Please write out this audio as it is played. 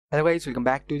Hello guys, welcome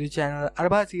back to the channel.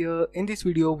 Arbaz here. In this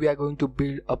video we are going to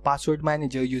build a password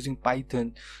manager using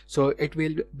Python. So it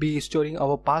will be storing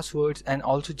our passwords and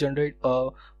also generate a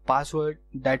password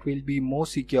that will be more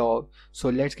secure. So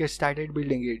let's get started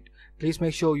building it. Please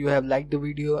make sure you have liked the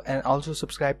video and also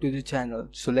subscribe to the channel.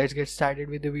 So let's get started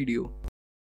with the video.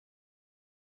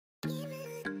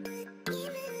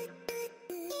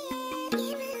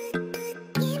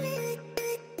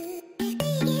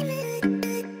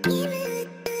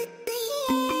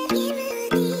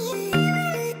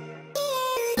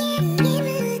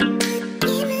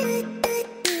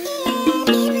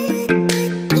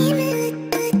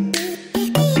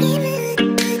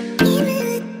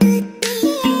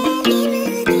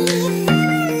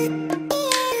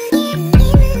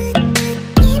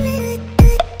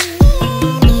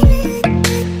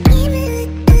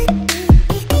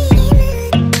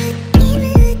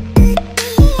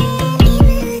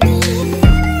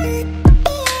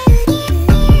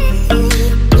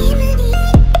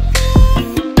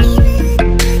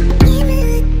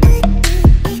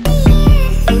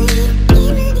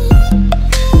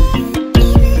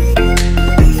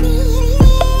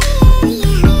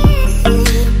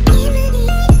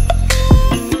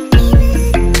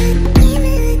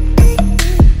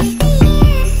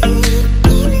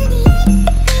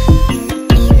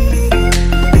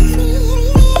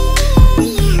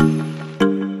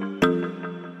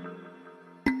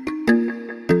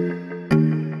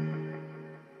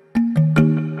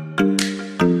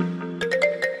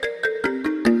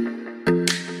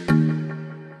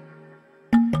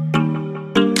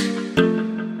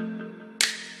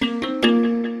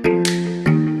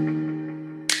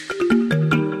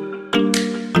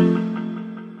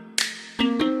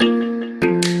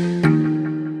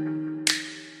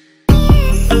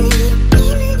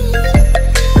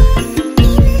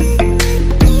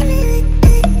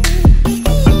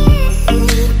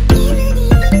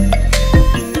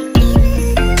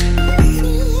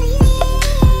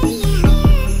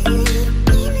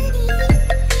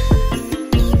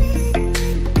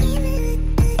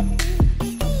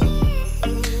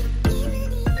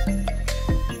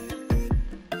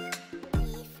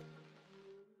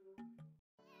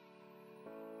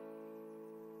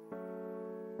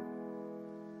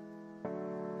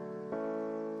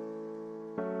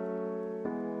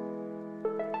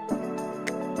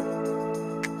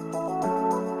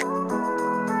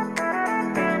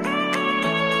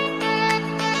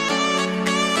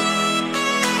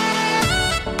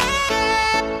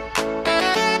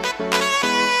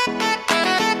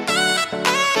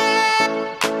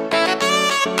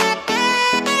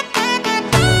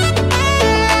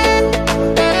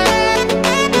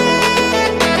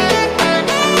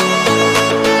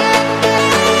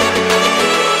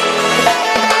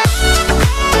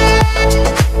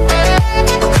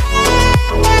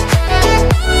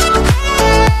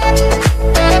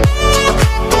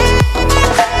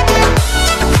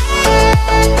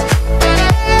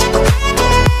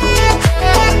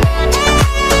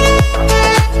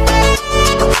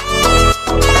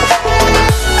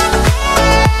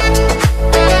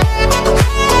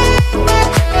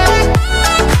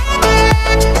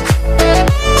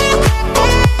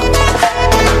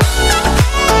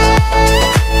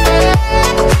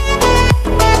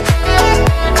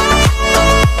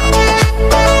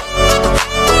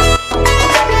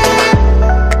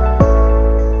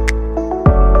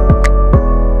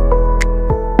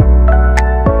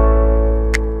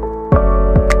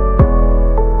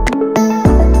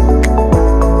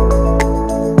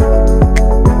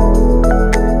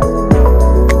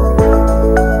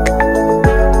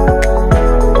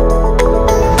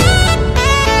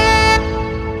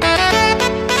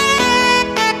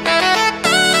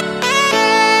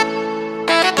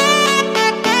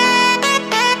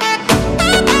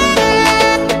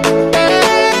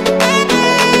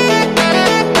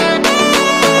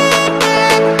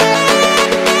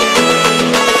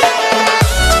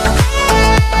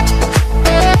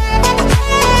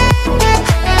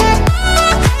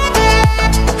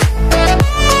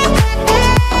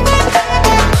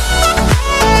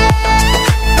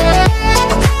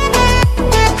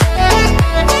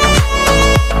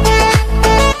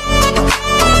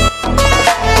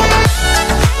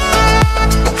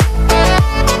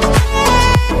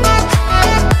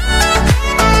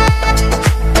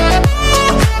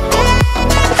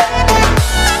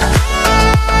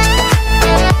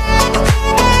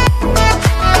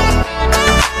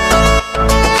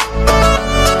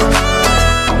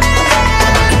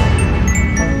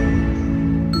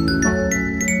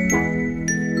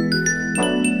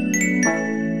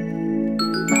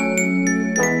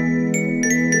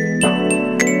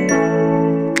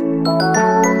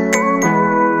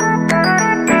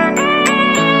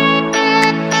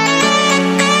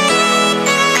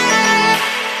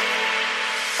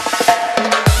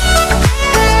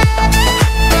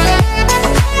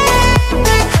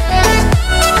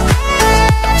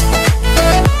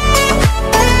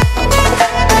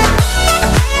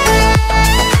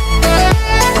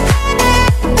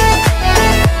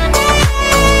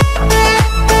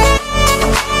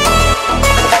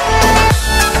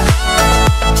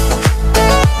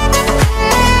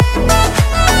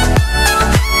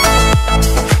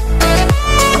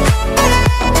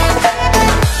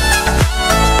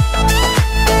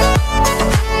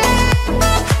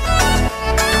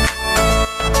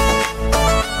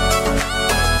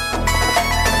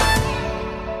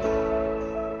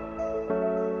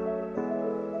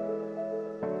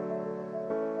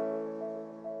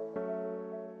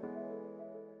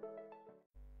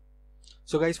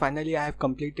 So guys, finally I have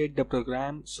completed the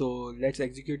program. So let's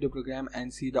execute the program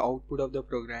and see the output of the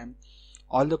program.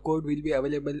 All the code will be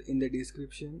available in the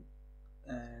description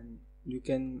and you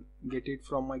can get it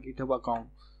from my GitHub account.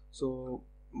 So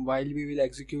while we will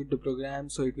execute the program,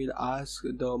 so it will ask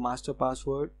the master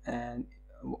password, and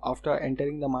after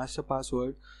entering the master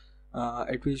password,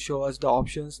 it will show us the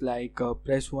options like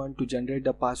press 1 to generate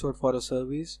the password for a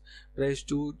service, press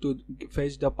 2 to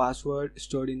fetch the password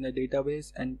stored in the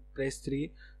database, and press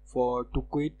 3 to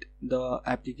quit the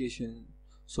application.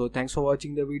 So thanks for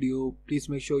watching the video. Please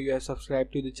make sure you are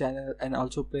subscribed to the channel and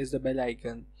also press the bell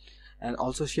icon, and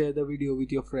also share the video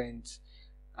with your friends.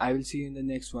 I will see you in the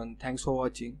next one. Thanks for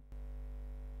watching.